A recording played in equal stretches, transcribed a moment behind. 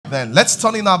Then let's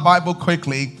turn in our Bible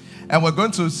quickly, and we're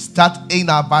going to start in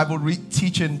our Bible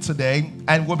teaching today.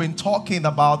 And we've been talking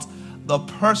about the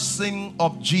person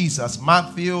of Jesus.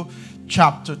 Matthew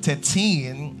chapter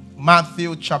 13.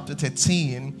 Matthew chapter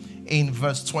 13 in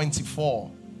verse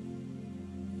 24.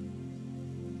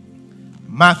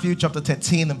 Matthew chapter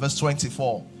 13 and verse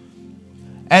 24.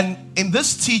 And in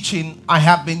this teaching, I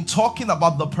have been talking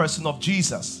about the person of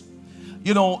Jesus.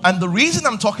 You know, and the reason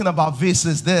I'm talking about this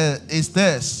is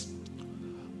this.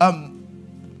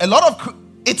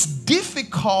 It's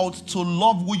difficult to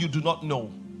love who you do not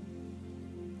know.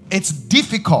 It's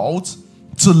difficult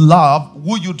to love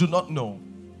who you do not know.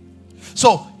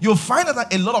 So you'll find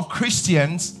that a lot of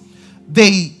Christians,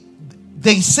 they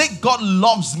say God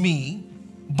loves me,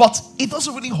 but it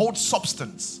doesn't really hold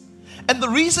substance. And the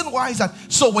reason why is that,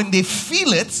 so when they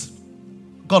feel it,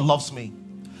 God loves me.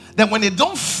 Then when they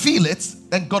don't feel it,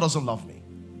 then God doesn't love me.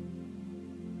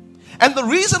 And the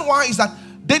reason why is that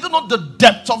they don't know the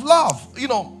depth of love. You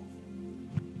know,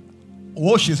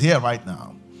 she's here right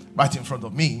now, right in front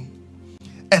of me.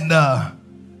 And I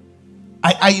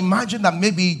imagine that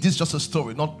maybe this is just a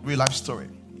story, not real life story.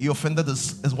 He offended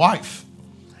his wife.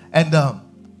 And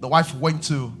the wife went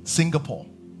to Singapore.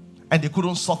 And they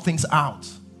couldn't sort things out.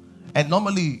 And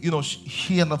normally, you know,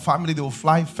 he and the family, they will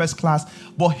fly first class.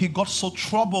 But he got so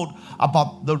troubled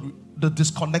about the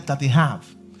disconnect that they have.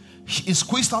 He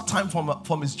squeezed out time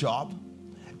from his job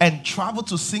and traveled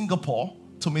to Singapore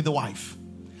to meet the wife.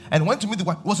 And went to meet the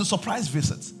wife. It was a surprise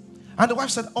visit. And the wife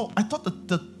said, oh, I thought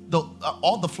that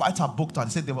all the flights are booked out.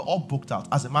 He said they were all booked out.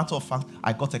 As a matter of fact,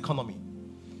 I got economy.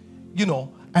 You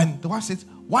know, and the wife said,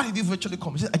 why did you virtually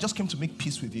come? He said, I just came to make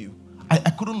peace with you. I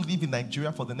couldn't live in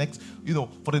Nigeria for the next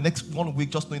 1 week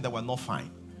just knowing that we're not fine.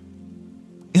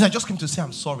 He said, I just came to say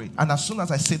I'm sorry. And as soon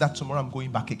as I say that tomorrow, I'm going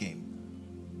back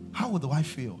again. How would the wife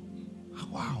feel?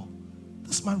 Wow,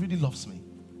 this man really loves me.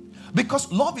 Because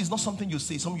love is not something you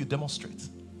say, it's something you demonstrate.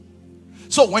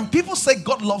 So when people say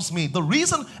God loves me, the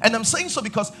reason, and I'm saying so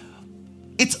because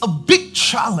it's a big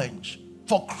challenge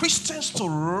for Christians to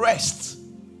rest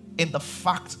in the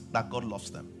fact that God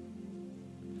loves them.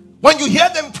 When you hear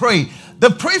them pray, they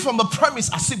pray from the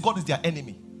premise as if God is their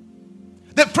enemy.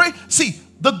 They pray, see,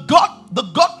 the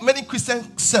God many Christians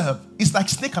serve is like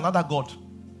snake and other God.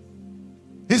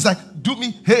 He's like, do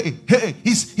me, hey,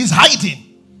 he's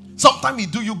hiding. Sometimes he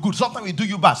do you good, sometimes he do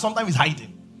you bad, sometimes he's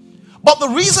hiding. But the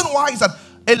reason why is that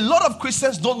a lot of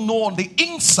Christians don't know on the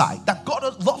inside that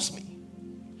God loves me.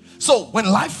 So when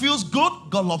life feels good,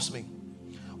 God loves me.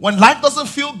 When life doesn't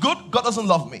feel good, God doesn't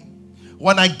love me.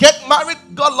 When I get married,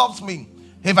 God loves me.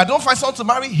 If I don't find someone to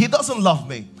marry, He doesn't love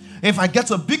me. If I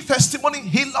get a big testimony,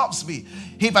 He loves me.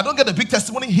 If I don't get a big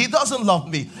testimony, He doesn't love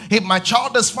me. If my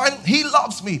child is fine, He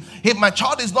loves me. If my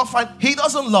child is not fine, He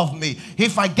doesn't love me.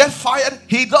 If I get fired,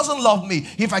 He doesn't love me.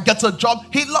 If I get a job,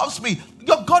 He loves me.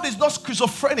 Your God is not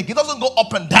schizophrenic. He doesn't go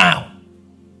up and down.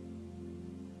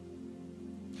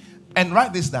 And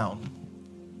write this down.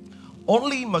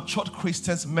 Only matured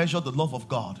Christians measure the love of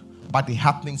God by the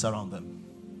happenings around them.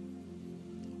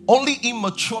 Only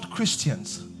immature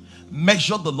Christians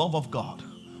measure the love of God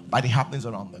by the happenings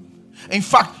around them. In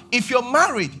fact, if you're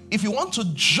married, if you want to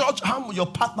judge how your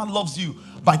partner loves you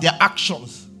by their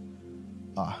actions,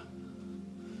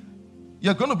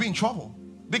 you're going to be in trouble.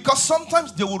 Because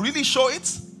sometimes they will really show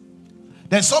it,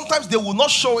 then sometimes they will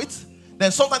not show it,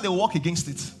 then sometimes they will walk against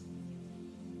it.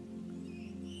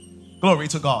 Glory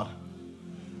to God.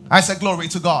 I said glory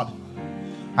to God.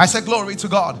 I said glory to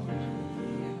God.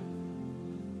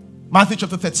 Matthew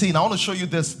chapter 13. I want to show you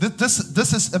this.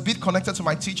 This is a bit connected to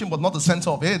my teaching, but not the center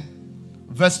of it.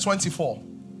 Verse 24.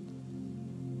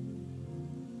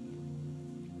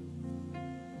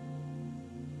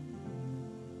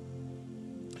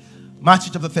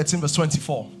 Matthew chapter 13, verse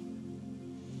 24.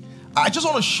 I just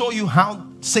want to show you how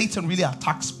Satan really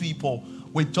attacks people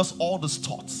with just all these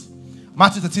thoughts.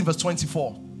 Matthew 13, verse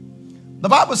 24. The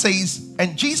Bible says,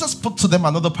 and Jesus put to them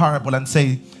another parable and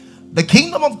say, the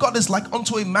kingdom of God is like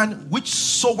unto a man which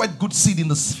sowed good seed in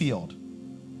this field.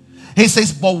 He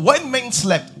says, but when men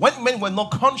slept, when men were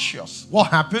not conscious, what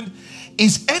happened?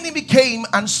 His enemy came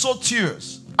and sowed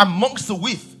tears amongst the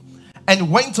wheat and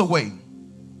went away.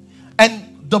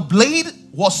 And the blade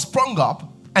was sprung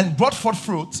up and brought forth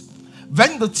fruit.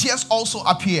 Then the tears also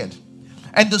appeared.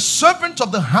 And the servant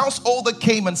of the householder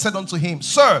came and said unto him,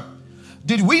 Sir,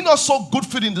 did we not sow good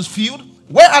fruit in this field?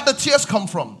 Where are the tears come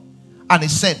from? And he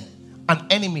said, an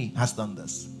enemy has done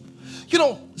this. You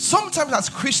know, sometimes as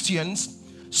Christians,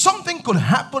 something could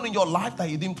happen in your life that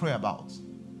you didn't pray about.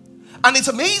 And it's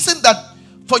amazing that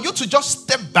for you to just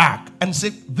step back and say,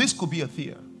 this could be a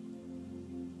fear.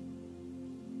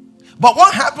 But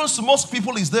what happens to most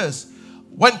people is this.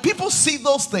 When people see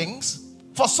those things,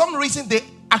 for some reason they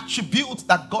attribute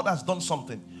that God has done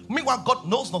something. Meanwhile, God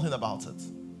knows nothing about it.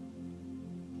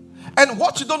 And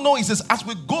what you don't know is this: as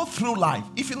we go through life,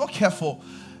 if you're not careful,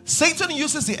 Satan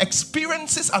uses the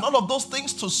experiences and all of those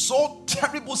things to sow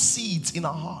terrible seeds in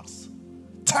our hearts.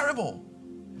 Terrible.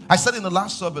 I said in the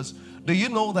last service, do you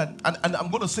know that, and I'm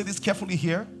going to say this carefully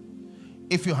here,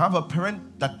 if you have a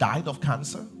parent that died of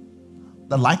cancer,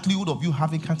 the likelihood of you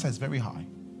having cancer is very high.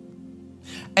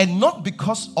 And not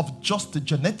because of just the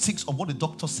genetics of what the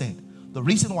doctor said. The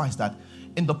reason why is that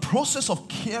in the process of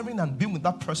caring and being with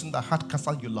that person that had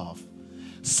cancer you love,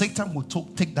 Satan will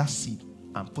take that seed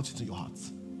and put it in your heart.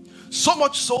 So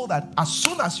much so that as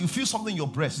soon as you feel something in your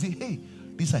breast, you say, hey,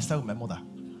 this I started with my mother.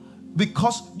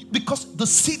 Because the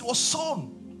seed was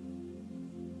sown.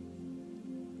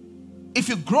 If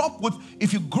you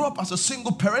grow up as a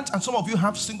single parent, and some of you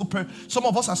have single parent, some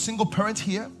of us are single parent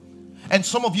here, and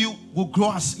some of you will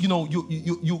grow as,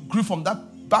 you grew from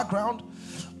that background,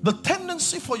 the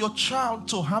tendency for your child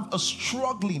to have a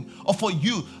struggling, or for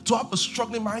you to have a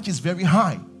struggling marriage is very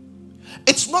high.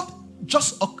 It's not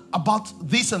just about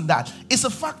this and that. It's the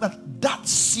fact that that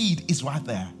seed is right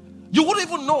there. You wouldn't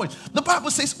even know it. The Bible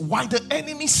says, why the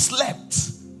enemy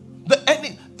slept,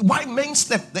 why men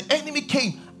slept, the enemy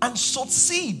came and sowed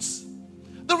seeds.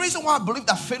 The reason why I believe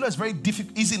that failure is very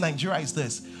easy in Nigeria is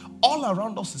this: all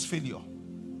around us is failure.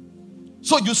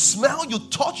 So you smell, you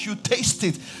touch, you taste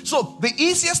it. So the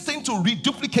easiest thing to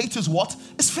reduplicate is what?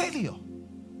 Is failure.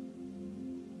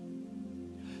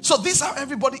 So this is how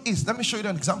everybody is. Let me show you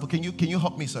an example. Can you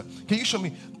help me, sir? Can you show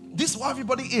me? This is how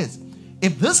everybody is.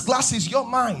 If this glass is your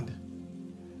mind,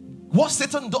 what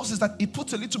Satan does is that he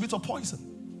puts a little bit of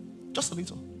poison. Just a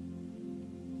little.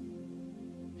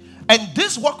 And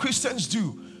this is what Christians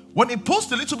do. When he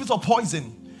puts a little bit of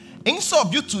poison, instead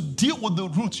of you to deal with the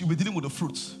root, you'll be dealing with the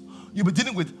fruit. You'll be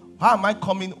dealing with, why am I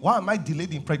coming? Why am I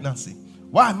delayed in pregnancy?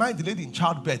 Why am I delayed in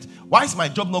childbirth? Why is my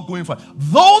job not going for?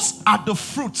 Those are the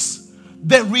fruits.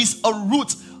 There is a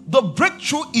root. The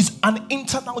breakthrough is an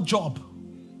internal job.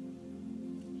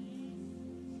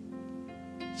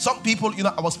 Some people,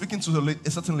 I was speaking to a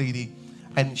certain lady,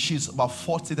 and she's about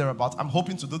 40 thereabouts. I'm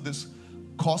hoping to do this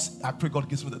course. I pray God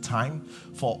gives me the time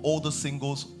for all the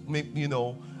singles, maybe, and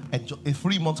a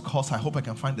 3-month course. I hope I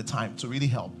can find the time to really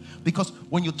help. Because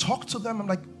when you talk to them, I'm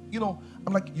like,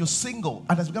 you're single.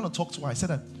 And as we began to talk to her, I said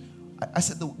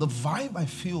the vibe I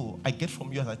feel I get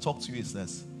from you as I talk to you is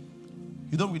this: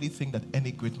 you don't really think that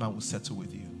any great man will settle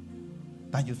with you.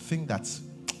 That you think that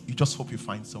you just hope you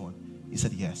find someone. He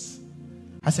said, yes.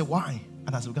 I said, why?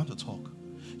 And as we began to talk,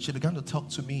 she began to talk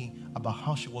to me about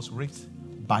how she was raped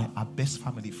by her best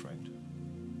family friend.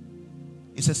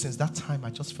 He said, since that time, I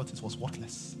just felt it was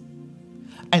worthless.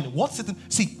 And what Satan,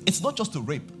 it's not just the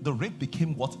rape. The rape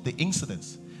became what? The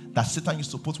incidents that Satan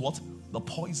used to put what? The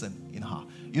poison in her.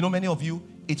 Many of you,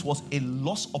 it was a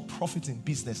loss of profit in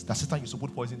business that Satan used to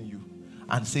put poison in you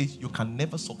and say you can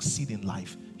never succeed in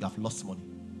life. You have lost money.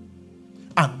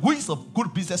 And who is a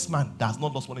good businessman that has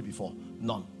not lost money before?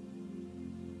 None.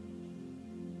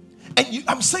 And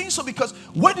I'm saying so because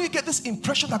when you get this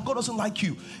impression that God doesn't like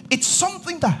you, it's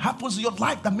something that happens in your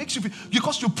life that makes you feel,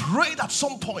 because you prayed at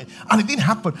some point and it didn't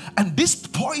happen, and this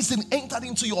poison entered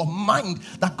into your mind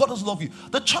that God doesn't love you.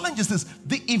 The challenge is this: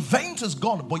 the event is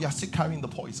gone, but you're still carrying the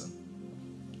poison.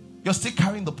 You're still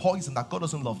carrying the poison that God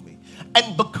doesn't love me.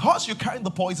 And because you're carrying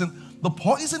the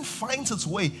poison finds its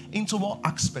way into more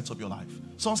aspects of your life.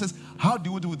 Someone says, how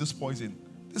do you deal with this poison?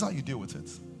 This is how you deal with it.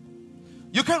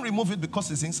 You can't remove it because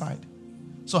it's inside.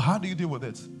 So how do you deal with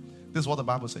it? This is what the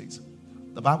Bible says.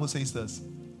 The Bible says this: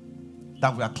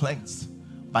 that we are cleansed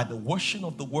by the washing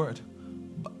of the word,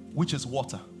 which is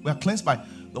water. We are cleansed by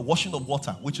the washing of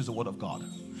water, which is the word of God.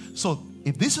 So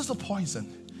if this is the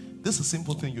poison, this is a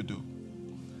simple thing you do.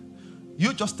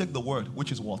 You just take the word,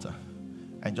 which is water,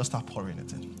 and just start pouring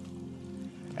it in.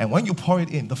 And when you pour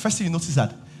it in, the first thing you notice is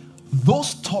that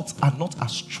those thoughts are not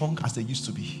as strong as they used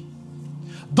to be.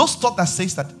 Those thoughts that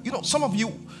says that, some of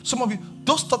you,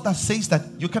 those thoughts that says that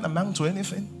you can't amount to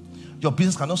anything, your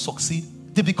business cannot succeed,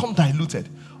 they become diluted.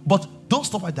 But don't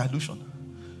stop at dilution.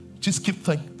 Just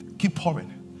keep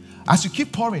pouring. As you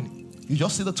keep pouring, you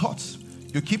just see the thoughts.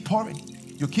 You keep pouring.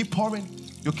 You keep pouring.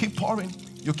 You keep pouring.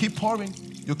 You keep pouring.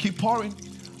 You keep pouring.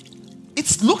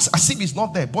 It looks as if it's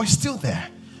not there, but it's still there.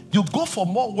 You go for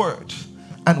more word.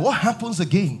 And what happens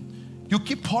again? You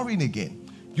keep pouring again.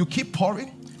 You keep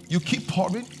pouring. You keep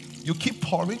pouring. You keep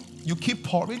pouring. You keep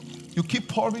pouring. You keep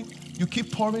pouring. You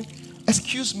keep pouring.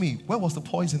 Excuse me, where was the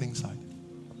poison inside?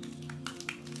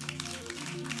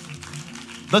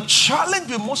 The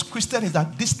challenge with most Christians is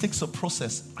that this takes a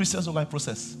process. Christians don't like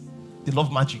process. They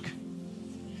love magic.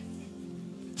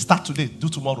 Start today, do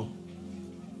tomorrow.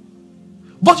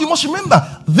 But you must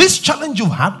remember, this challenge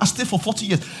you've had has stayed for 40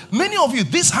 years. Many of you,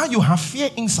 this is how you have fear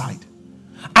inside.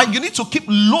 And you need to keep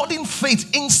loading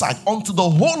faith inside until the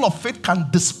whole of faith can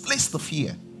displace the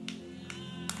fear.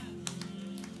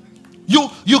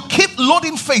 You keep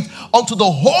loading faith until the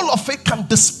whole of faith can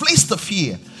displace the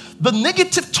fear. The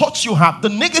negative thoughts you have, the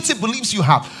negative beliefs you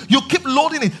have, you keep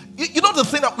loading it. You know the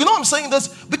thing, you know I'm saying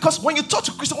this? Because when you talk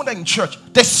to Christians when they're in church,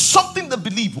 there's something they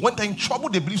believe. When they're in trouble,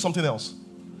 they believe something else.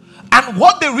 And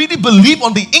what they really believe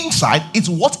on the inside is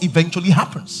what eventually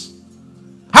happens.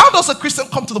 How does a Christian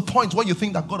come to the point where you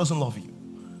think that God doesn't love you?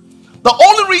 The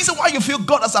only reason why you feel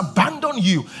God has abandoned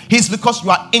you is because you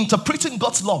are interpreting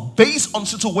God's love based on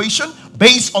situation,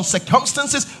 based on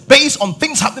circumstances, based on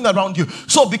things happening around you.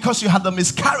 So because you had a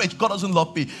miscarriage, God doesn't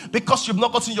love me. Because you've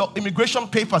not gotten your immigration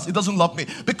papers, He doesn't love me.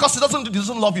 Because He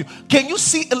doesn't love you. Can you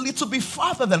see a little bit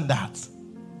farther than that?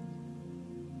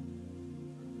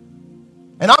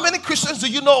 And how many Christians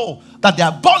do you know that they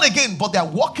are born again, but they are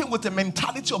walking with a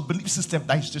mentality of belief system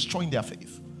that is destroying their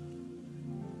faith?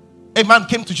 A man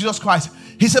came to Jesus Christ.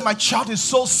 He said, my child is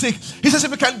so sick. He says, if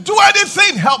we can do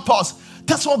anything, help us.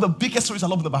 That's one of the biggest stories I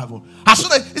love in the Bible. As soon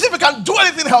as he said, if we can do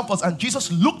anything, help us. And Jesus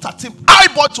looked at him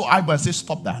eyeball to eyeball and said,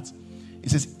 stop that. He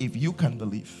says, if you can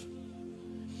believe.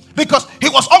 Because he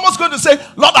was almost going to say,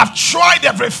 Lord, I've tried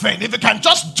everything. If you can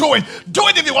just do it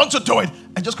if you want to do it.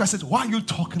 And Jesus Christ said, why are you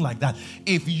talking like that?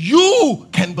 If you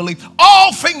can believe,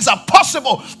 all things are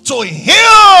possible to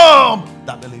him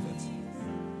that believeth.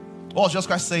 What was Jesus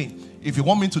Christ saying? If you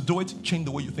want me to do it, change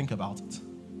the way you think about it.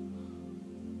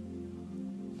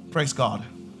 Praise God.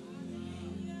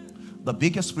 The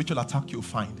biggest spiritual attack you'll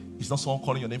find is not someone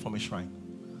calling your name from a shrine.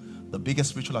 The biggest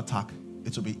spiritual attack,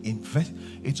 it will be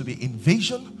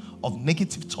invasion of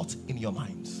negative thoughts in your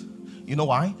minds. You know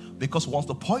why? Because once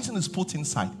the poison is put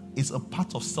inside, it's a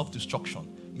part of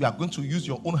self-destruction. You are going to use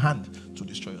your own hand to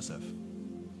destroy yourself.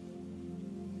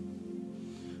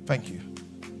 Thank you.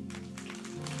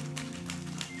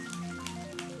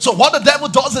 So what the devil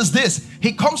does is this.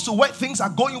 He comes to where things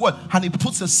are going well and he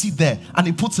puts a seed there and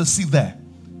he puts a seed there.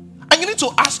 And you need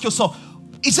to ask yourself,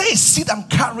 is there a seed I'm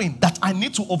carrying that I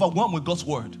need to overwhelm with God's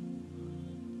word?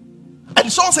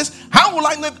 And someone says, how will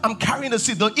I know I'm carrying a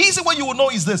seed? The easy way you will know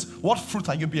is this. What fruit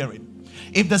are you bearing?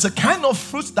 If there's a kind of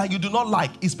fruit that you do not like,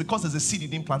 it's because there's a seed you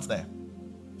didn't plant there.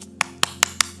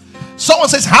 Someone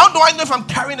says, how do I know if I'm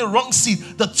carrying the wrong seed?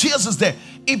 The tears is there.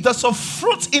 If there's a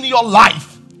fruit in your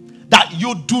life that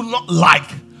you do not like,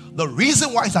 the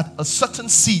reason why is that a certain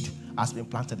seed has been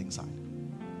planted inside.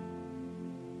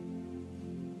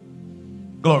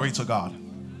 Glory to God.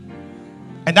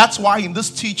 And that's why in this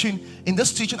teaching,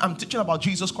 I'm teaching about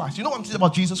Jesus Christ. You know what I'm teaching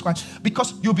about Jesus Christ?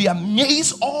 Because you'll be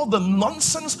amazed all the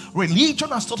nonsense religion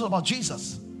has taught about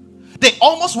Jesus. They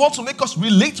almost want to make us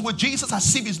relate with Jesus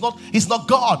as if he's not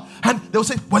God. And they'll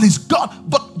say, well, he's God.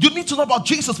 But you need to know about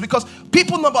Jesus because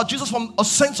people know about Jesus from a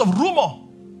sense of rumor.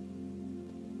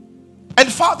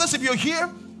 And fathers, if you're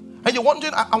here and you're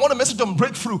wondering, I want a message on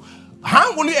breakthrough.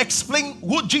 How will you explain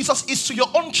who Jesus is to your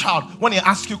own child when he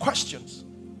asks you questions?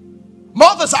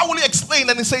 Mothers, how will you explain?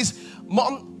 And he says,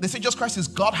 Mom, they say Jesus Christ is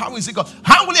God. How is he God?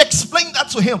 How will you explain that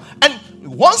to him? And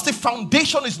once the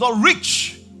foundation is not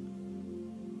rich,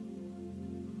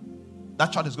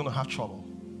 that child is going to have trouble.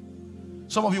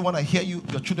 Some of you, when I hear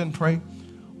your children pray,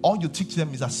 all you teach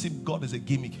them is as if God is a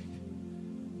gimmick.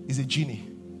 He's a genie.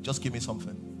 Just give me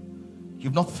something.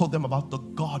 You've not told them about the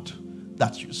God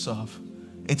that you serve.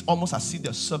 It's almost as if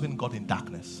they're serving God in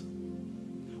darkness.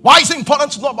 Why is it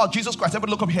important to know about Jesus Christ? Everybody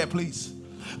look up here, please.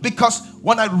 Because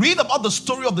when I read about the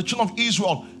story of the children of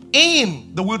Israel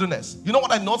in the wilderness, you know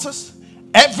what I noticed?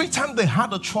 Every time they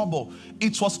had a trouble,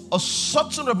 it was a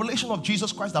certain revelation of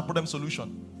Jesus Christ that brought them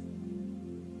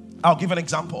solution. I'll give an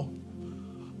example.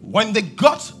 When they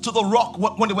got to the rock,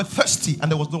 when they were thirsty and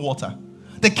there was no water,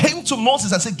 they came to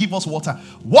Moses and said, give us water.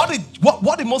 What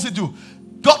did Moses do?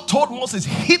 God told Moses,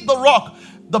 hit the rock.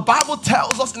 The Bible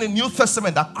tells us in the New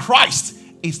Testament that Christ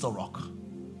is the rock.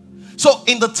 So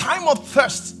in the time of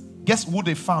thirst, guess who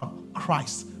they found?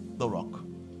 Christ, the rock.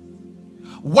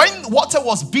 When water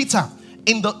was bitter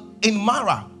in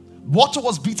Mara, water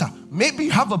was bitter. Maybe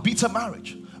you have a bitter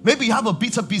marriage. Maybe you have a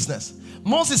bitter business.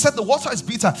 Moses said the water is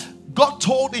bitter. God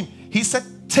told him, he said,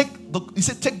 take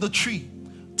the tree.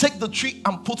 Take the tree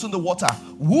and put in the water.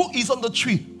 Who is on the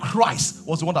tree? Christ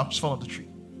was the one that was found on the tree.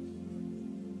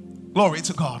 Glory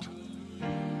to God.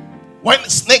 When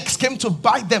snakes came to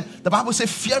bite them, the Bible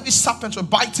says fiery serpents were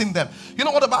biting them. You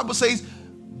know what the Bible says?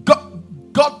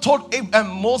 God told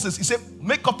Moses, he said,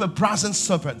 make up a brazen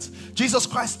serpent. Jesus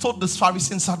Christ told this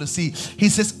Pharisee and Sadducee, he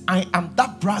says, I am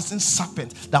that brazen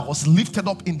serpent that was lifted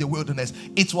up in the wilderness.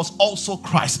 It was also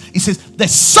Christ. He says,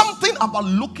 there's something about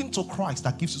looking to Christ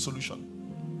that gives you solution.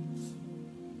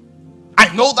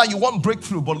 I know that you want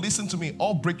breakthrough, but listen to me,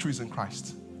 all breakthrough is in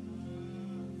Christ.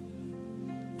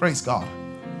 Praise God.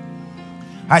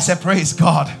 I said, praise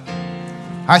God.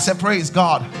 I said, praise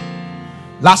God.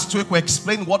 Last week we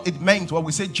explained what it meant when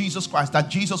we said Jesus Christ, that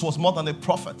Jesus was more than a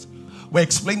prophet. We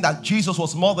explained that Jesus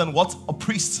was more than what? A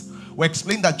priest. We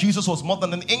explained that Jesus was more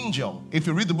than an angel. If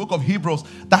you read the book of Hebrews,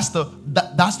 that's the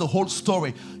whole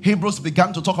story. Hebrews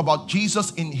began to talk about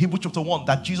Jesus in Hebrews chapter 1,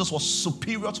 that Jesus was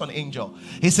superior to an angel.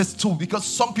 He says too, because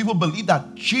some people believe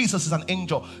that Jesus is an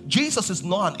angel. Jesus is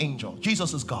not an angel.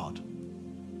 Jesus is God.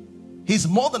 He's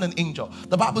more than an angel.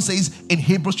 The Bible says in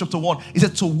Hebrews chapter 1, he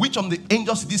said, to which of the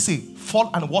angels did he say, fall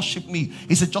and worship me?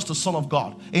 He said, just the Son of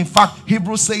God. In fact,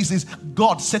 Hebrews says this,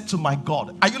 God said to my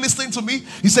God. Are you listening to me?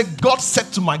 He said, God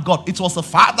said to my God. It was the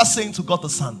Father saying to God the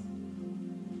Son.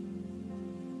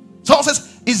 Someone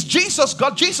says, is Jesus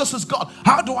God? Jesus is God.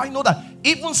 How do I know that?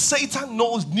 Even Satan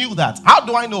knew that. How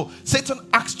do I know? Satan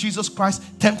asked Jesus Christ,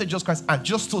 tempted Jesus Christ, and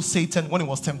just told Satan when he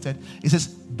was tempted, he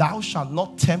says, thou shalt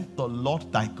not tempt the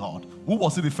Lord thy God. Who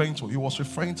was he referring to? He was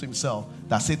referring to himself,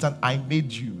 that Satan, I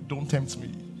made you, don't tempt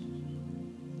me.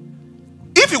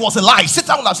 If it was a lie,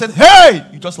 Satan would have said, hey,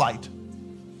 you just lied.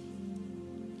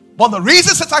 But the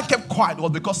reason Satan kept quiet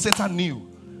was because Satan knew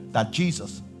that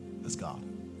Jesus is God.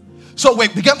 So we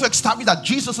began to establish that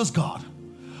Jesus is God.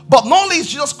 But not only is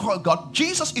Jesus called God,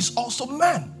 Jesus is also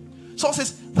man. Someone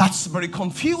says, that's very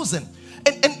confusing.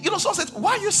 And you know, someone says,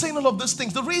 why are you saying all of these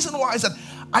things? The reason why is that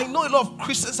I know a lot of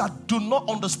Christians that do not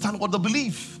understand what they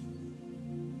believe.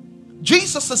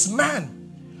 Jesus is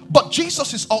man, but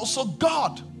Jesus is also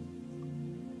God.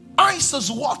 Ice is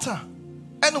water,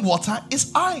 and water is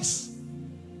ice.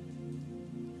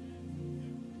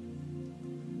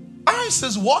 Ice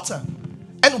is water,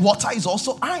 and water is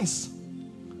also ice.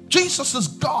 Jesus is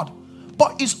God,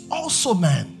 but is also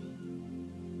man.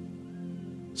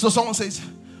 So someone says,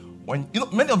 when you know,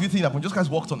 many of you think that when Jesus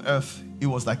Christ walked on earth, it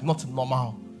was like not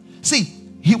normal. See,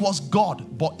 he was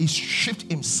God, but he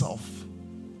stripped himself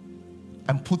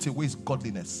and put away his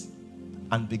godliness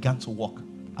and began to walk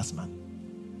as man.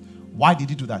 Why did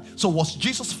he do that? So was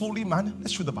Jesus fully man?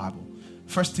 Let's read the Bible.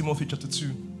 1 Timothy chapter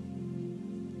 2.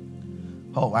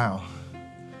 Oh wow.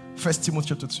 1 Timothy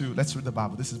chapter 2. Let's read the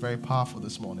Bible. This is very powerful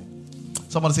this morning.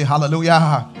 Somebody say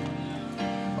hallelujah.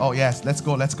 Oh yes, let's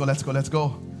go. Let's go.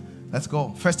 1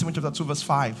 Timothy chapter 2 verse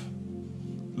 5.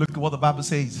 Look at what the Bible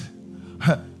says.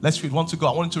 Let's read. 1 to go.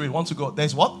 I want you to read. 1 to go.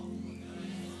 There's what?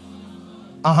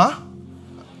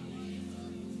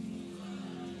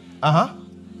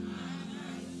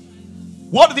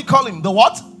 What did he call him? The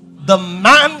what? The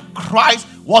man Christ.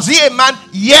 Was he a man?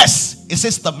 Yes. It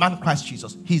says the man Christ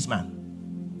Jesus. He's man.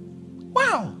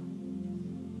 Wow.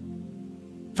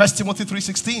 1 Timothy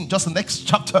 3:16. Just the next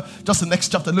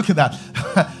chapter. Look at that.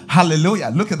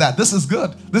 Hallelujah. Look at that. This is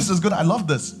good. I love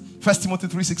this. 1 Timothy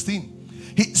 3:16.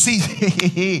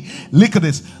 Look at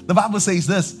this. The Bible says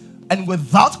this. And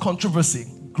without controversy,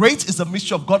 great is the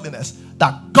mystery of godliness,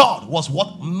 that God was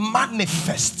what?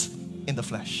 Manifest in the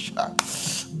flesh.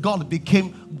 God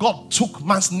took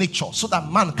man's nature so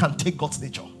that man can take God's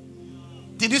nature.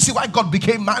 Did you see why God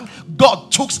became man?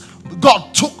 God took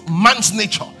man's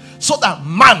nature so that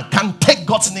man can take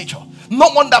God's nature. No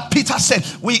wonder Peter said,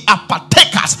 we are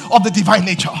partakers of the divine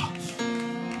nature.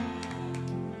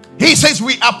 He says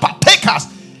we are partakers.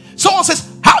 Someone says,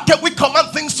 how can we command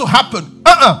things to happen?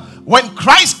 When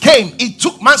Christ came, he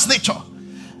took man's nature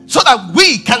so that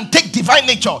we can take divine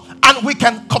nature and we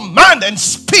can command and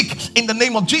speak in the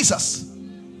name of Jesus.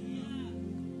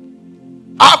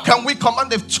 How can we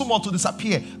command the tumor to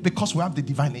disappear? Because we have the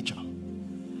divine nature.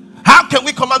 How can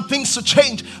we command things to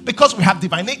change? Because we have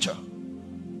divine nature.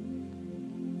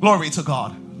 Glory to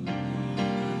God.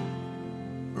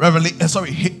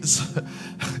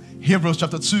 Hebrews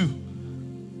chapter 2.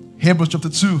 Hebrews chapter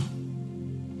 2.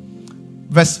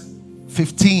 Verse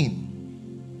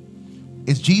 15.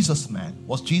 Is Jesus man?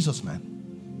 Was Jesus man?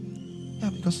 Yeah,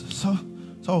 because so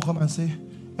will come and say,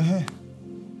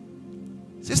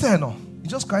 sister, no,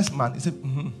 it's just Christ man. He said,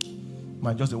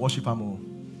 man, just a worship him.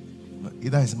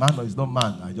 Either he's man or he's not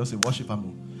man. I just a worship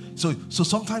him. So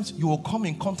sometimes you will come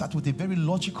in contact with a very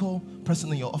logical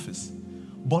person in your office,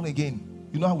 born again.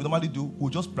 You know how we normally do? We'll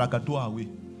just bragado our way.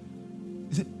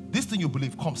 He said, this thing you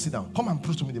believe, come sit down. Come and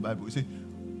prove to me the Bible. He said,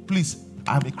 please,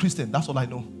 I'm a Christian. That's all I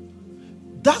know.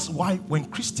 That's why when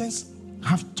Christians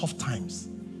have tough times,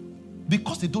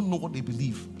 because they don't know what they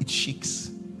believe, it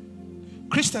shakes.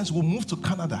 Christians will move to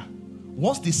Canada.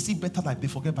 Once they see better life, they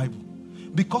forget Bible.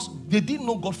 Because they didn't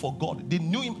know God for God. They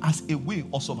knew him as a way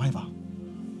of survival.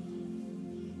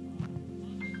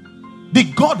 The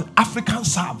God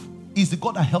Africans serve is the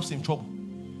God that helps in trouble.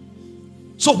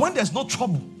 So when there's no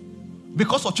trouble,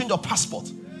 because of change of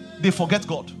passport, they forget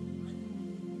God.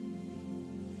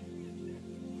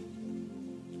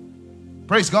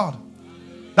 Praise God.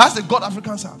 That's the God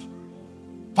Africans serve.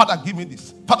 Father, give me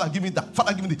this. Father, give me that.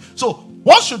 Father, give me this. So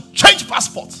once you change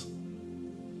passport,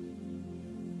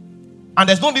 and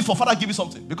there's no need for Father give you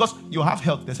something, because you have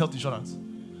health, there's health insurance,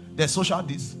 there's social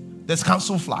this, there's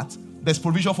council flat, there's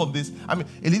provision for this. I mean,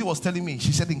 a lady was telling me,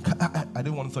 she said, I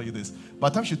didn't want to tell you this. By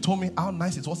the time she told me how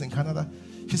nice it was in Canada,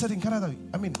 she said, in Canada,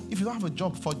 I mean, if you don't have a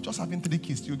job for just having 3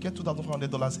 kids, you get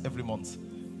 $2,500 every month.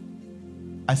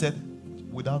 I said,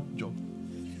 without job.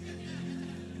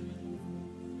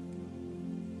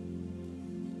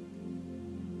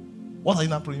 What are you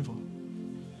not praying for?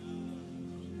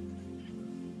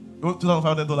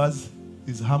 $2,500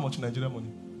 is how much in Nigerian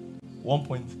money?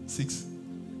 1.6.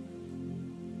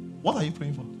 What are you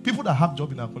praying for? People that have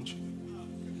job in our country,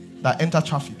 that enter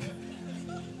traffic,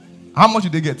 how much do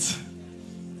they get?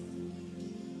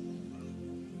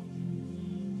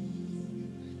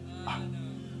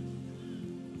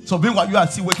 So being while you are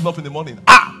still waking up in the morning,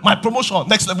 my promotion,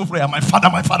 next level prayer, my father.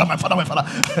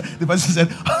 The person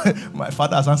said, my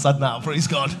father has answered now, praise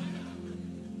God.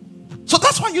 So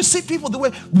that's why you see people,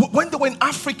 when they were in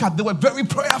Africa, they were very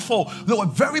prayerful.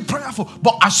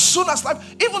 But as soon as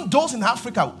life, even those in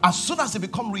Africa, as soon as they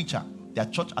become richer, their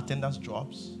church attendance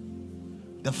drops,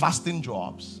 their fasting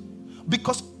drops.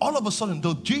 Because all of a sudden,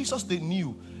 the Jesus they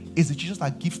knew is the Jesus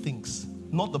that gives things,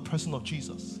 not the person of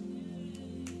Jesus.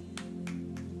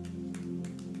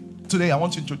 Today, I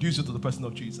want to introduce you to the person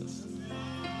of Jesus.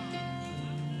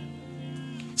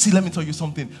 See, let me tell you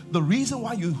something. The reason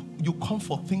why you come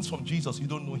for things from Jesus, you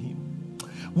don't know him.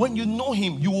 When you know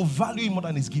him, you will value him more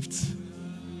than his gifts.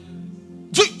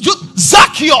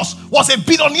 Zacchaeus was a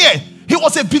billionaire. He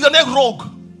was a billionaire rogue.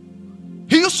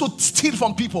 He used to steal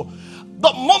from people.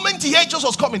 The moment he heard Jesus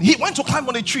was coming, he went to climb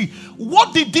on a tree.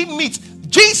 What did he meet?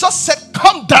 Jesus said,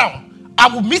 come down.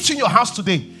 I will meet you in your house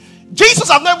today. Jesus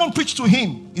had not even preached to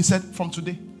him. He said, from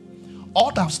today,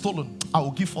 all that I've stolen, I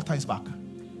will give 4 times back.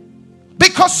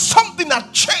 Because something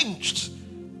had changed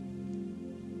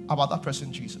about that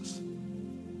person, Jesus.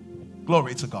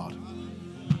 Glory to God.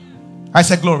 I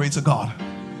said, glory to God.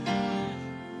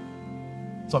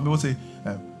 Some people say,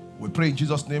 we pray in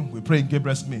Jesus' name, we pray in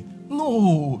Gabriel's name.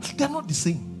 No, they're not the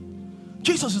same.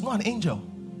 Jesus is not an angel.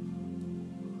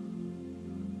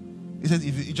 He said,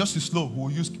 if it just is slow,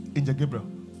 we'll use Angel Gabriel.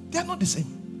 They're not the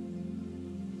same.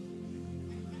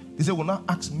 He said, we'll now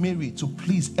ask Mary to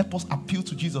please help us appeal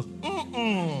to Jesus.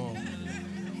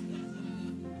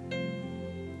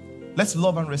 Let's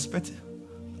love and respect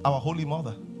our Holy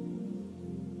Mother.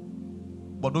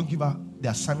 But don't give her the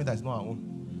assignment that is not our own.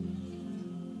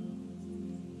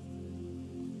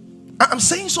 I'm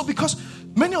saying so because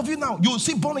many of you now, you will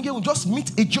see born again will just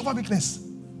meet a Jehovah's Witness.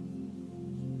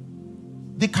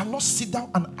 They cannot sit down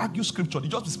and argue scripture. They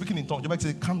just be speaking in tongues. Jehovah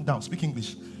say, calm down, speak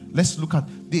English. Let's look at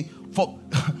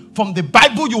from the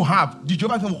Bible you have, the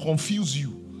Jehovah will confuse you.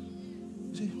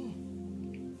 You say,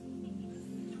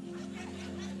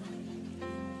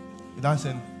 Without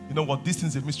saying, you know what, this thing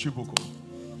is a mystery book.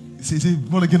 You say,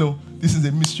 born again, this is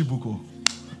a mystery book.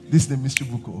 This is a mystery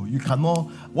book. You cannot,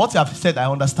 what you have said, I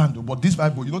understand, but this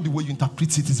Bible, you know, the way you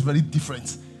interpret it is very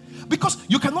different. Because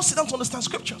you cannot sit down to understand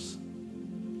scriptures.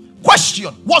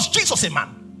 Question, was Jesus a man?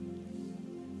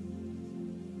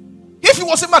 If he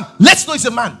was a man, let's know he's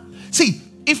a man. See,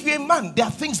 if you're a man, there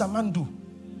are things that man do.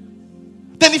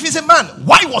 Then if he's a man,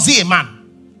 why was he a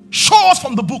man? Show us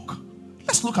from the book.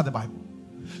 Let's look at the Bible.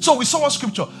 So we saw one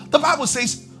scripture. The Bible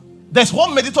says, there's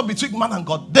one mediator between man and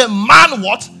God. The man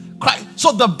what? Christ.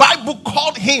 So the Bible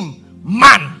called him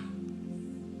man.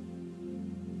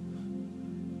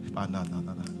 No.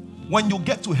 When you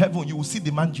get to heaven, you will see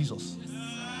the man Jesus.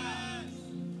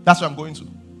 That's where I'm going to.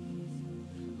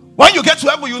 When you get to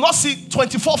heaven, you will not see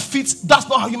 24 feet. That's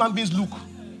not how human beings look.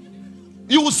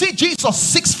 You will see Jesus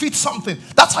 6 feet something.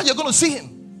 That's how you're going to see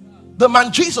him. The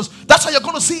man Jesus. That's how you're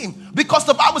going to see him. Because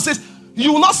the Bible says,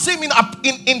 you will not see him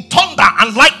in thunder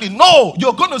and lightning. No,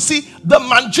 you're going to see the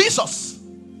man Jesus.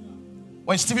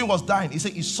 When Stephen was dying, he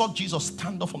said he saw Jesus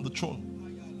stand up from the throne.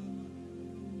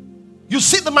 You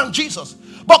see the man Jesus.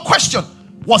 But question,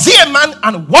 was he a man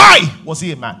and why was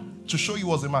he a man? To show you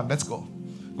was a man, let's go.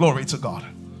 Glory to God.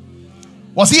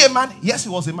 Was he a man? Yes, he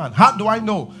was a man. How do I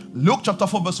know? Luke chapter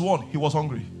 4 verse 1, he was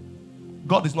hungry.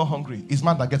 God is not hungry. It's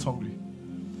man that gets hungry.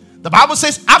 The Bible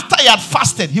says after he had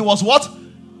fasted, he was what?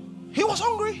 He was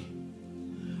hungry.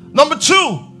 Number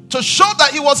 2, to show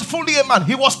that he was fully a man,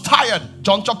 he was tired.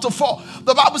 John chapter 4.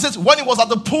 The Bible says when he was at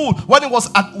the pool, when he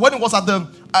was at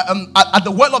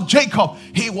the well of Jacob,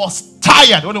 he was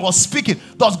tired when he was speaking.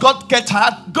 Does God get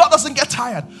tired? God doesn't get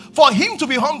tired. For him to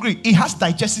be hungry, he has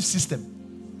digestive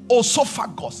system,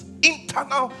 esophagus,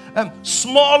 internal,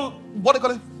 small, what do you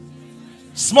call it?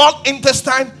 Small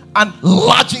intestine and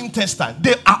large intestine.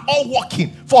 They are all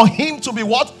working for him to be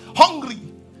what? Hungry.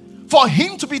 For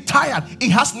him to be tired, he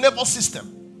has nervous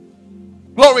system.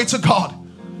 Glory to God.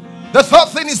 The third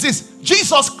thing is this: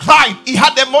 Jesus cried. He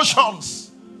had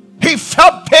emotions. He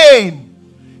felt pain.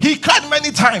 He cried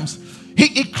many times.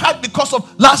 He cried because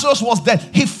of Lazarus was dead.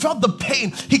 He felt the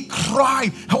pain. He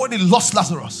cried when he lost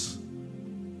Lazarus.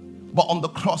 But on the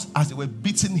cross, as they were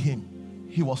beating him,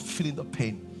 he was feeling the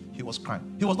pain. He was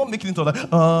crying. He was not making it to like,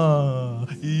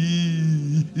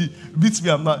 beats me,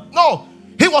 I'm not. No,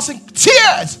 he was in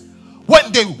tears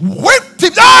when they whipped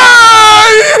him.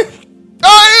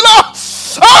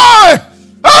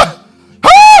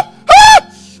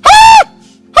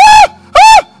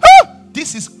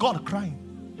 This is God crying.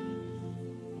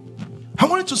 I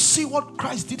wanted to see what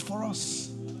Christ did for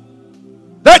us.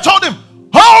 They told him,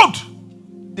 hold!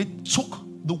 They took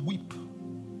the whip.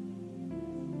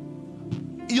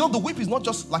 You know, the whip is not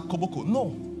just like koboko.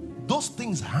 No. Those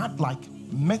things had like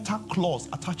metal claws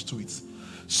attached to it.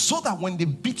 So that when they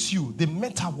beat you, the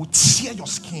metal would tear your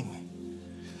skin.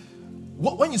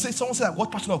 When you say, someone said,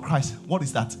 what passion of Christ? What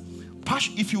is that?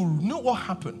 Passion, if you know what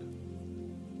happened,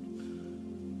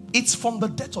 it's from the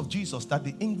death of Jesus that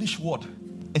the English word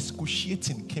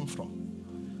excruciating came from.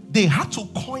 They had to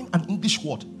coin an English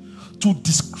word to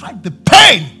describe the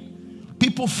pain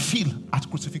people feel at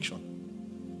crucifixion.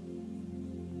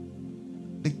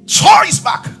 They tore his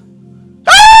back.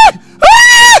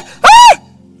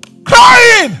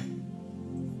 Crying.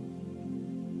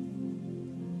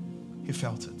 He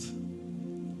felt it.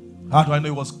 How do I know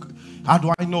he was? How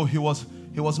do I know he was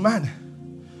man?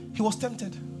 He was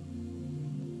tempted.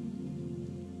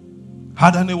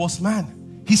 How do I know he was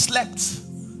man? He slept.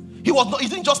 He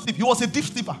didn't just sleep, he was a deep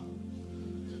sleeper.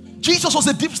 Jesus was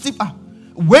a deep sleeper.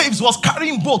 Waves was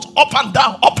carrying boats up and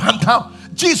down, up and down.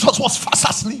 Jesus was fast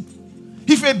asleep.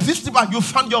 If you're a deep sleeper, you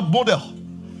found your model.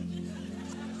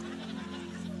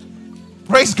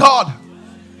 Praise God.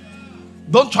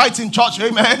 Don't try it in church,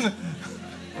 amen.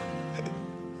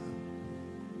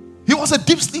 He was a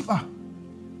deep sleeper.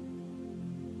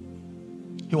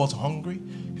 He was hungry.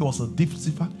 He was a deep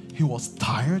sleeper. He was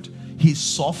tired. He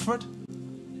suffered.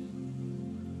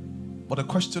 But the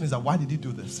question is that why did he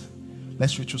do this?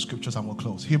 Let's read through scriptures and we'll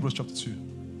close. Hebrews chapter 2.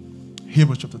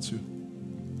 Hebrews chapter 2.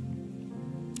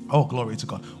 Oh, glory to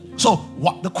God. So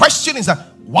the question is that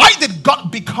why did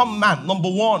God become man? Number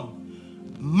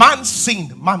 1, man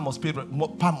sinned. Man must pay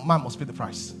the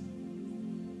price.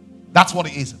 That's what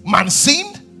it is. Man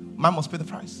sinned. Man must pay the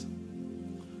price.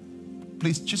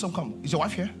 Please, Chisom, come. Is your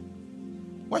wife here?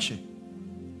 Where's she?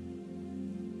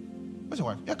 Where's your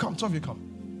wife? Yeah, come. 2 of you come.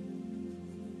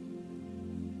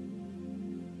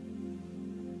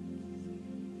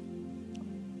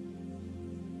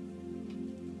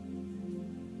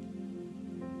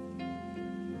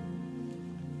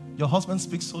 Your husband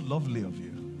speaks so lovely of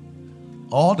you.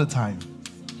 All the time.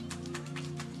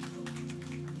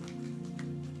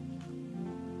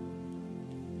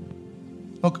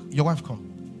 Look, your wife come.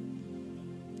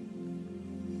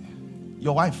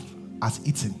 Your wife has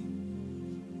eaten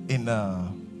in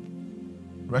a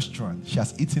restaurant. She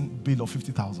has eaten bill of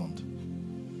 50,000.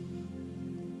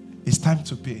 It's time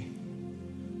to pay.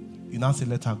 You now say,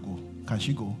 let her go. Can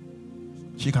she go?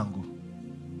 She can go.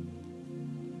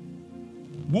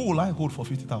 Who will I hold for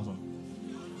 50,000?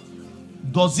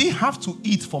 Does he have to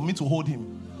eat for me to hold him?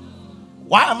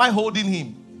 Why am I holding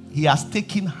him? He has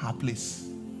taken her place.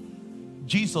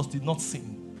 Jesus did not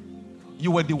sin.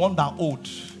 You were the one that owed.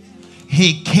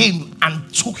 He came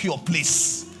and took your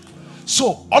place.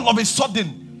 So all of a sudden,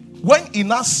 when he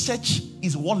now searched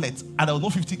his wallet and there was no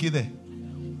 50K there,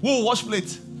 who will wash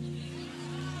plate?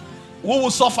 Who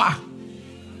will suffer?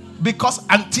 Because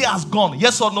auntie has gone.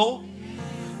 Yes or no?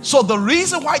 So the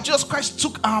reason why Jesus Christ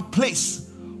took our place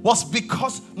was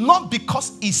not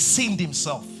because he sinned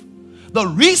himself. The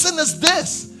reason is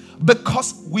this: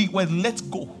 because we were let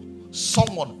go,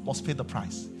 someone must pay the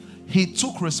price. He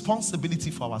took responsibility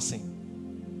for our sin.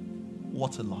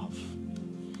 What a love.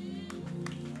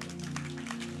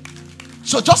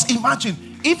 So just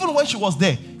imagine, even when she was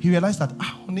there, he realized that,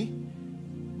 honey,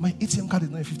 my ATM card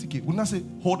is not a 50K. Would not say,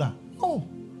 hold her. No.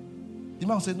 The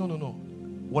man said, no.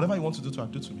 Whatever you want to do to her,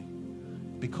 do to me.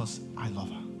 Because I love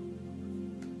her.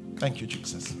 Thank you,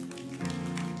 Jesus.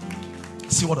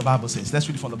 See what the Bible says. Let's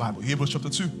read it from the Bible. Hebrews chapter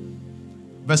 2,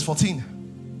 verse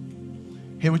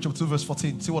 14. Hebrews chapter 2, verse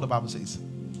 14. See what the Bible says.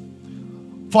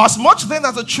 For as much then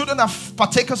as the children are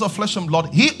partakers of flesh and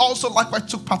blood, he also likewise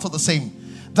took part of the same,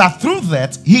 that through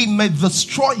that he may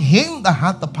destroy him that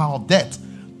had the power of death,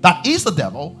 that is the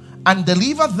devil, and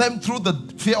deliver them through the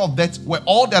fear of death, where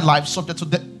all their lives subject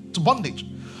to bondage.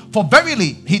 For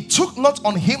verily he took not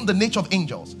on him the nature of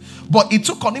angels, but he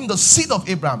took on him the seed of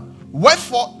Abraham.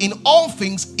 Wherefore in all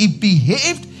things he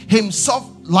behaved himself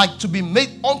like to be made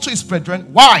unto his brethren.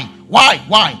 Why?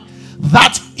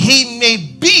 That he may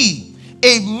be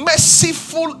a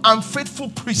merciful and faithful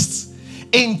priest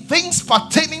in things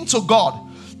pertaining to God,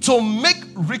 to make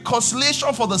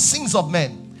reconciliation for the sins of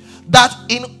men, that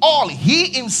in all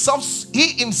he himself had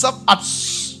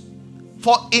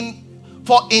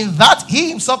that he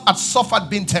himself had suffered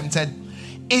being tempted,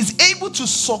 is able to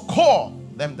succor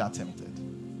them that are tempted.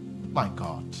 My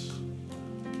God.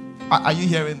 Are you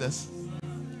hearing this?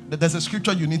 There's a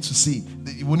scripture you need to see.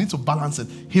 We need to balance it.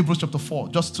 Hebrews chapter 4,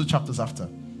 just 2 chapters after.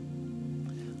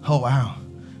 Oh wow.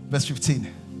 Verse 15.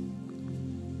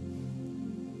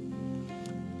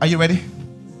 Are you ready?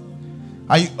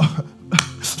 Are you?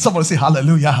 Somebody say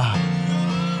hallelujah.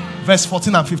 Verse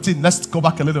 14 and 15. Let's go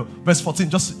back a little. Verse 14.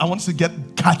 I want you to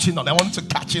catch in on it. I want you to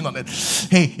catch in on it.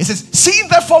 Hey, it says, seeing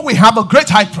therefore we have a great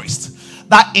high priest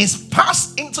that is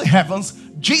passed into heavens,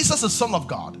 Jesus the Son of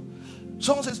God.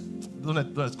 Someone says,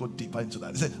 let's go deeper into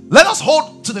that. It says, let us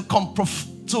hold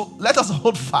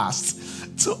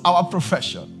fast to our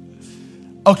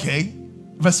profession. Okay.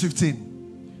 Verse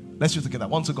 15. Let's read together.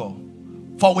 1 to go.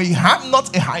 For we have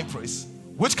not a high priest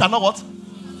which cannot what?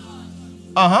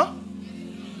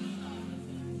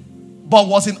 But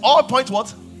was in all points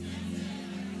what?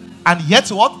 And yet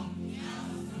what?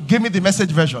 Give me the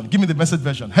Message version. Give me the Message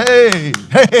version. Hey.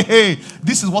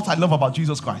 This is what I love about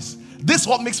Jesus Christ. This is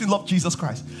what makes me love Jesus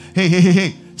Christ.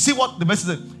 Hey. See what the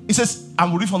message says. It says,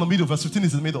 and we'll read from the middle. Verse 15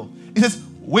 is in the middle. It says,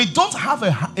 we don't have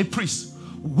a priest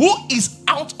who is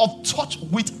out of touch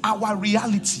with our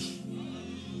reality.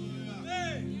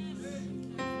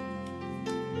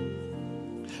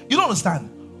 You don't understand.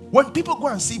 When people go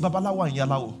and see Babalawo and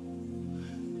Yalawo,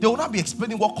 they will not be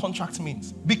explaining what contract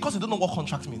means, because they don't know what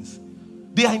contract means.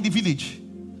 They are in the village.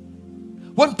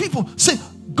 When people say,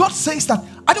 God says that,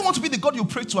 I don't want to be the God you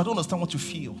pray to, I don't understand what you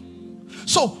feel.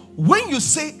 So when you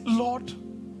say, Lord,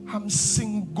 I'm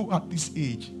single at this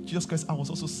age, Jesus Christ, I was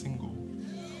also single.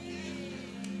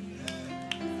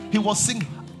 He was single.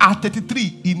 At 33,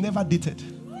 he never dated.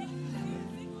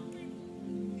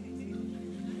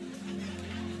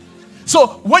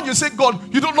 So when you say,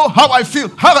 God, you don't know how I feel.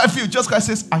 Jesus Christ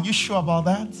says, are you sure about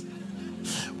that?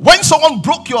 When someone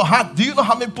broke your heart, do you know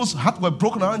how many people's hearts were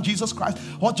broken around Jesus Christ?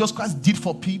 What Jesus Christ did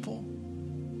for people?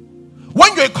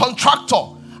 When you're a contractor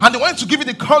and they wanted to give you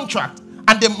the contract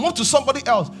and they moved to somebody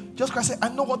else, Jesus Christ said, I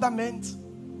know what that meant.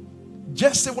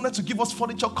 Jesse wanted to give us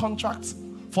furniture contracts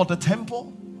for the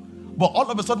temple, but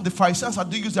all of a sudden the Pharisees had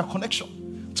to use their connection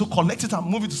to collect it and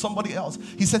move it to somebody else.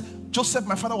 He said, Joseph,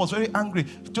 my father was very angry.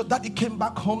 That he came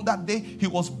back home that day, he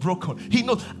was broken. He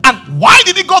knows. And why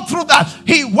did he go through that?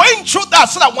 He went through that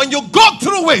so that when you go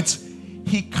through it,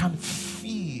 he can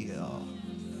feel.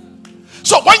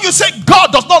 So when you say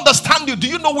God does not understand you, do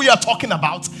you know who you are talking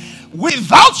about?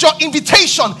 Without your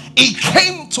invitation, he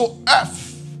came to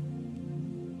earth.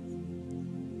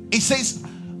 He says,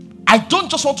 I don't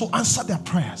just want to answer their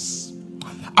prayers.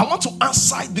 I want to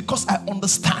answer it because I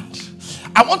understand.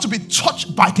 I want to be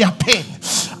touched by their pain.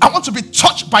 I want to be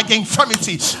touched by their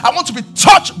infirmity. I want to be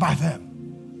touched by them.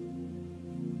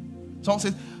 Someone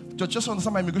says, just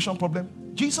understand my immigration problem.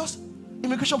 Jesus,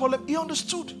 immigration problem, he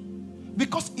understood.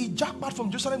 Because he jackpot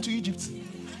from Jerusalem to Egypt.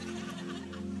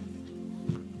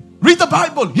 Read the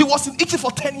Bible. He was in Egypt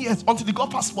for 10 years until he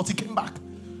got passport. He came back.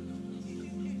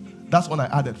 That's when I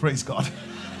added, praise God.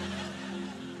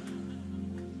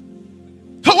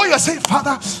 So when you're saying,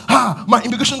 Father, my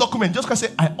immigration document, just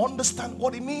say, I understand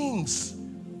what it means.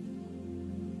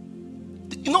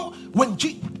 You know, when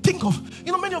think of,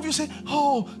 many of you say, I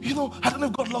don't know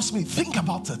if God loves me. Think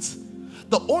about it.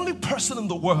 The only person in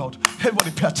the world, everybody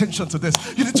pay attention to this.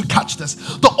 You need to catch this.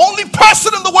 The only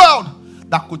person in the world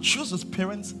that could choose his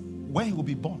parents where he will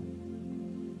be born,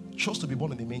 chose to be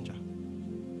born in a manger.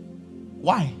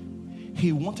 Why?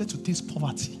 He wanted to taste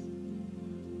poverty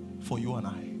for you and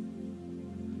I.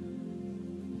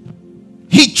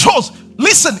 He chose.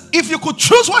 Listen, if you could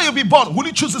choose where you'll be born, will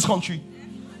you choose this country?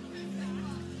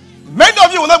 Many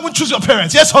of you will not even choose your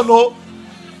parents. Yes or no?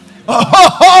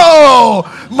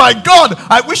 Oh, my God.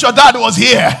 I wish your dad was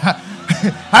here.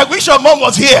 I wish your mom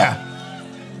was here.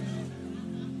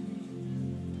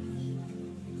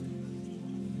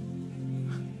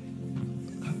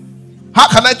 How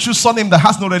can I choose surname that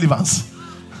has no relevance?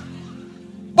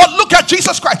 But look at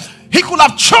Jesus Christ. He could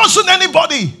have chosen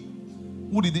anybody.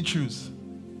 Who did he choose?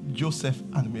 Joseph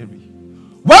and Mary.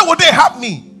 Where would they have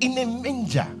me? In a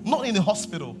manger, not in a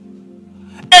hospital.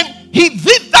 And he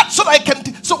did that so that I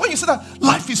can. So when you say that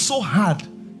life is so hard,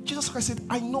 Jesus Christ said,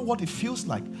 I know what it feels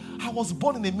like. I was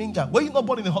born in a manger. Were you not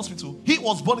born in a hospital? He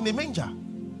was born in a manger.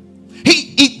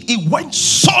 He went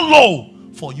so low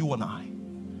for you and I.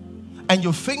 And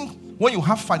you think when you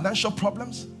have financial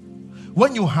problems,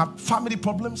 when you have family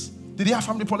problems, did he have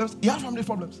family problems? He had family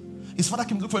problems. His father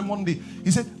came to look for him one day.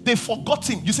 He said, they forgot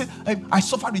him. You said, I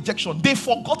suffered rejection. They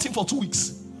forgot him for 2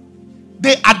 weeks.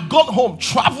 They had gone home,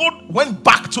 traveled, went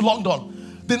back to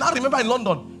London. They now remember in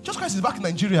London. Jesus Christ is back in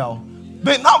Nigeria.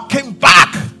 They now came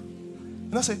back.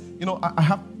 And I say, I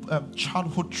have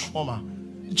childhood trauma.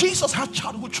 Jesus had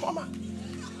childhood trauma.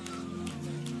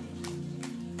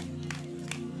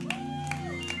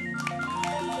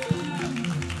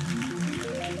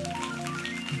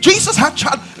 Jesus had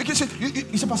child. He said,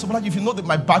 Pastor Bolaji, if you know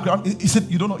my background, he said,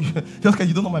 you don't know.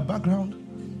 You don't know my background.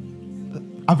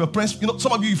 I have your parents.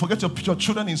 Some of you forget your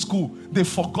children in school. They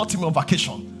forgot him on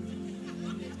vacation.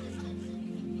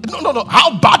 No.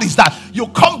 How bad is that? You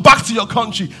come back to your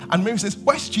country, and Mary says,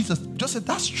 where's Jesus? Just said,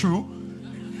 that's true.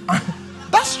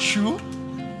 That's true.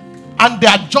 And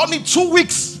their journey 2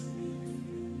 weeks.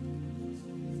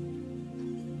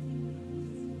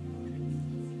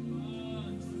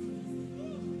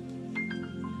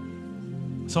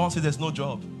 Someone said there's no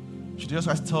job. Should Jesus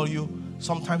Christ tell you,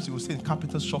 sometimes you will stay in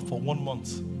carpenter's shop for 1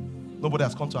 month. Nobody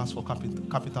has come to ask for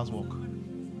carpenter's work.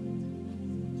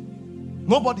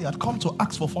 Nobody had come to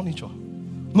ask for furniture.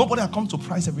 Nobody had come to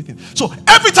price everything. So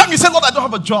every time you say, Lord, I don't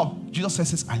have a job, Jesus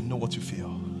says, I know what you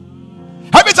feel.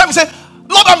 Every time you say,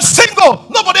 Lord, I'm single,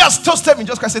 nobody has toasted me.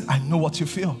 Jesus Christ said, I know what you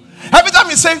feel. Every time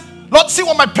you say, Lord, see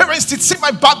what my parents did, see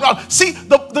my background, see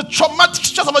the traumatic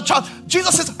stress of a child.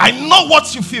 Jesus says, I know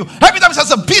what you feel. Every time he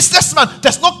says, a businessman,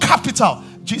 there's no capital.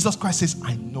 Jesus Christ says,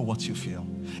 I know what you feel.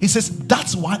 He says,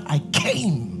 that's why I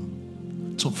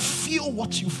came to feel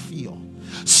what you feel,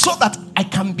 so that I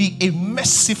can be a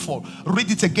merciful.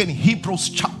 Read it again, Hebrews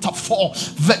chapter 4.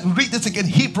 Read it again,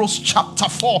 Hebrews chapter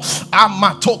 4.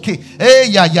 Amatoke.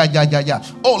 Yeah.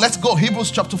 Oh, let's go,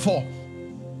 Hebrews chapter 4.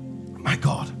 My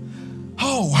God.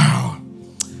 Oh, wow.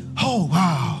 Oh,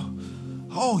 wow.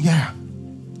 Oh, yeah.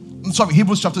 I'm sorry,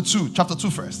 Hebrews chapter 2. Chapter 2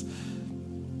 first.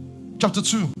 Chapter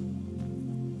 2.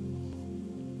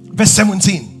 Verse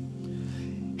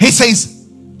 17. He says,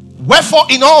 wherefore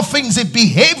in all things he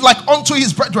behaved like unto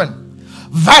his brethren,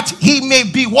 that he may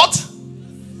be what?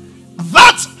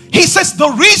 That, he says, the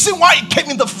reason why he came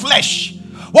in the flesh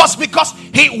was because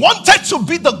he wanted to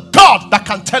be the God that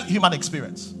can tell human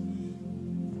experience.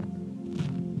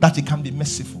 That he can be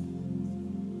merciful.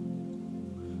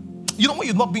 You know, when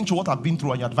you're not being through what I've been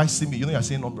through and you're advising me, you're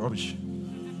saying no rubbish.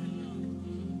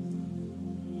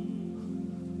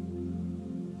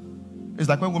 It's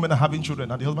like when women are having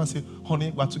children and the husband says, honey,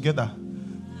 we're together.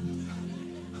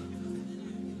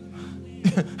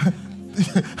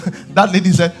 That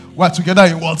lady said, we're together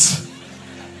in what?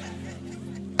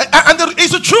 And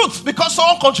it's the truth, because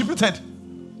someone contributed.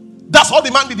 That's all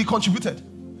the man did, he contributed.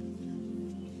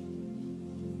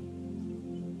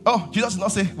 Oh, Jesus did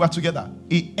not say we're together.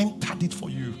 He entered it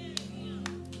for you.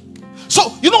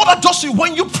 So, you know what that does to you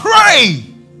when you pray?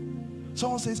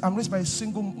 Someone says, I'm raised by a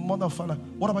single mother and father.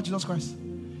 What about Jesus Christ?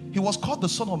 He was called the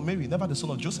son of Mary, never the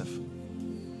son of Joseph.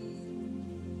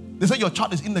 They say your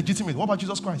child is illegitimate. What about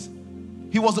Jesus Christ?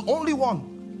 He was the only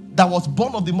one that was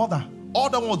born of the mother. All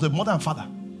that one was the mother and father.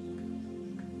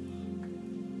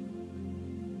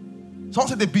 Someone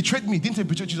said they betrayed me. Didn't they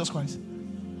betray Jesus Christ?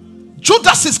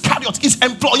 Judas Iscariot, his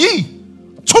employee,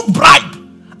 took bribe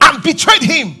and betrayed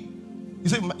him. He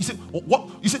said, what?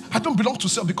 He said, I don't belong to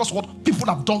self because what people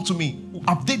have done to me.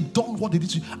 Have they done what they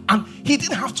did to you? And he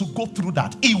didn't have to go through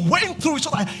that. He went through it so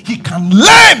that he can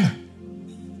learn.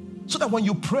 So that when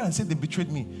you pray and say they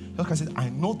betrayed me, God said, I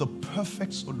know the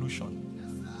perfect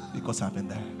solution because I've been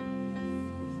there.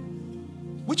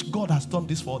 Which God has done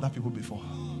this for other people before?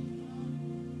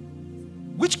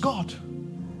 Which God?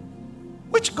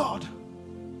 Which God?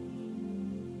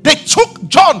 They took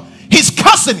John, his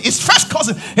cousin, his first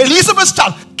cousin, Elizabeth's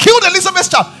child, killed Elizabeth's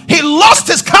child. He lost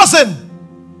his cousin.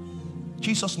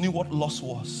 Jesus knew what loss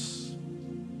was.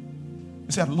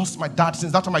 He said, I lost my dad.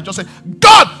 Since that time I just said,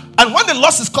 God! And when they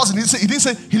lost his cousin, he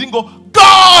didn't go,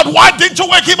 God, why didn't you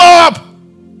wake him up?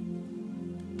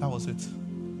 That was it.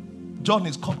 John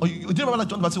is, do you remember that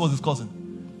John the Baptist was his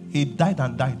cousin? He died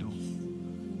and died though.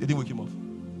 They didn't wake him up.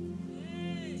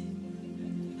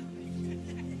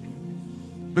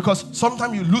 Because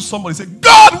sometimes you lose somebody, say,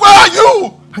 God, where are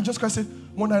you? And just Christ say,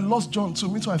 when I lost John too,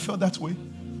 me too, I felt that way.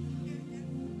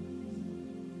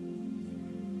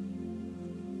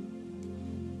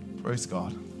 Praise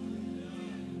God.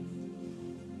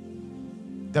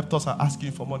 Debtors are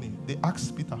asking for money. They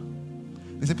asked Peter.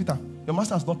 They say, Peter, your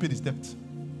master has not paid his debt.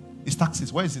 His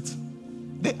taxes, where is it?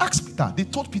 They asked Peter. They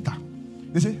told Peter.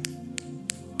 They say,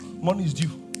 money is due.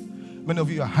 Many of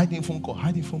you are hiding phone call,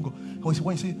 hiding phone call. And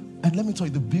when you say, and let me tell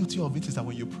you, the beauty of it is that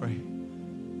when you pray,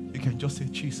 you can just say,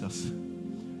 Jesus,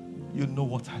 you know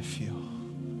what I feel.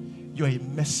 You're a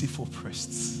merciful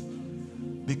priest.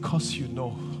 Because you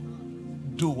know,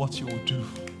 do what you will do.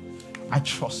 I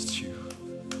trust you.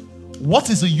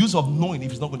 What is the use of knowing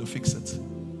if he's not going to fix it?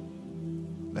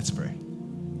 Let's pray.